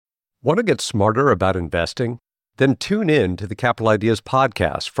Want to get smarter about investing? Then tune in to the Capital Ideas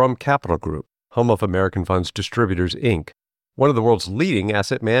podcast from Capital Group, home of American Funds Distributors, Inc., one of the world's leading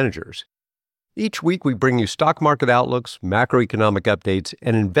asset managers. Each week, we bring you stock market outlooks, macroeconomic updates,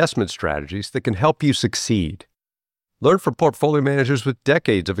 and investment strategies that can help you succeed. Learn from portfolio managers with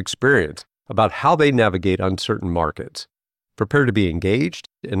decades of experience about how they navigate uncertain markets. Prepare to be engaged,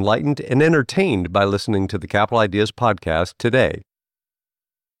 enlightened, and entertained by listening to the Capital Ideas podcast today.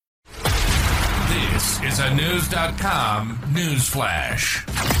 This is a News.com news flash.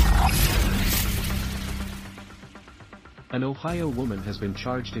 An Ohio woman has been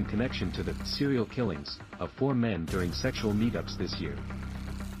charged in connection to the serial killings of 4 men during sexual meetups this year.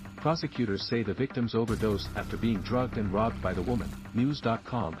 Prosecutors say the victims overdosed after being drugged and robbed by the woman,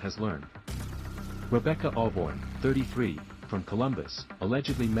 News.com has learned. Rebecca Alborn, 33, from Columbus,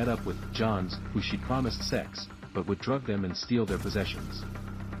 allegedly met up with Johns, who she promised sex, but would drug them and steal their possessions.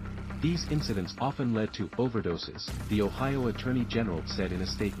 These incidents often led to overdoses, the Ohio Attorney General said in a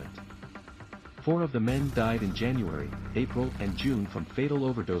statement. 4 of the men died in January, April, and June from fatal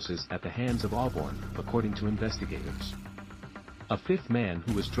overdoses at the hands of Alborn, according to investigators. A 5th man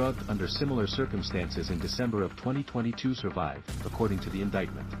who was drugged under similar circumstances in December of 2022 survived, according to the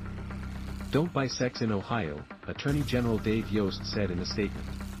indictment. Don't buy sex in Ohio, Attorney General Dave Yost said in a statement.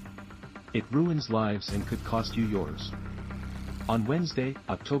 It ruins lives and could cost you yours. On Wednesday,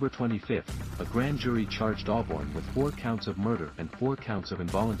 October 25th, a grand jury charged Alborn with 4 counts of murder and 4 counts of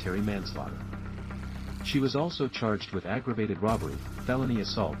involuntary manslaughter. She was also charged with aggravated robbery, felony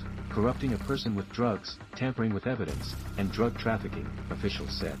assault, corrupting a person with drugs, tampering with evidence, and drug trafficking,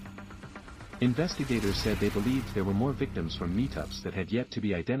 officials said. Investigators said they believed there were more victims from meetups that had yet to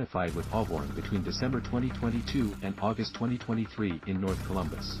be identified with Alborn between December 2022 and August 2023 in North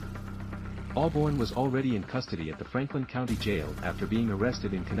Columbus. Alborn was already in custody at the Franklin County Jail after being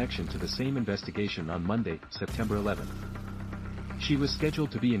arrested in connection to the same investigation on Monday, September 11th. She was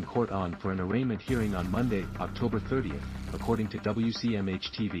scheduled to be in court for an arraignment hearing on Monday, October 30th, according to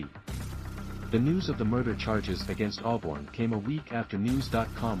WCMH-TV. The news of the murder charges against Alborn came a week after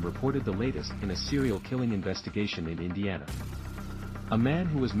News.com reported the latest in a serial killing investigation in Indiana. A man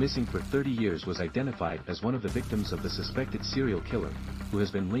who was missing for 30 years was identified as one of the victims of the suspected serial killer, who has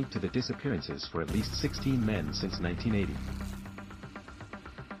been linked to the disappearances for at least 16 men since 1980.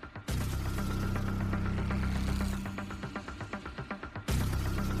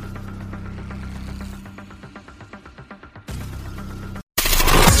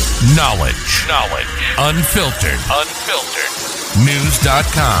 Knowledge. Unfiltered.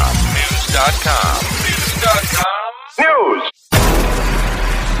 News.com. News.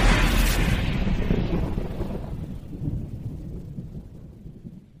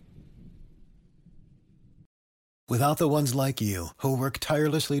 Without the ones like you, who work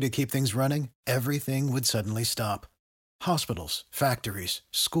tirelessly to keep things running, everything would suddenly stop. Hospitals, factories,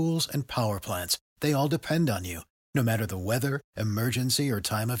 schools, and power plants, they all depend on you. No matter the weather, emergency, or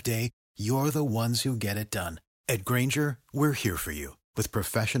time of day, you're the ones who get it done. At Grainger, we're here for you with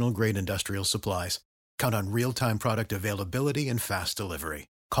professional-grade industrial supplies. Count on real-time product availability and fast delivery.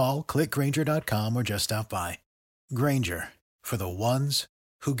 Call, click Grainger.com, or just stop by. Grainger, for the ones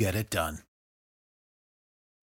who get it done.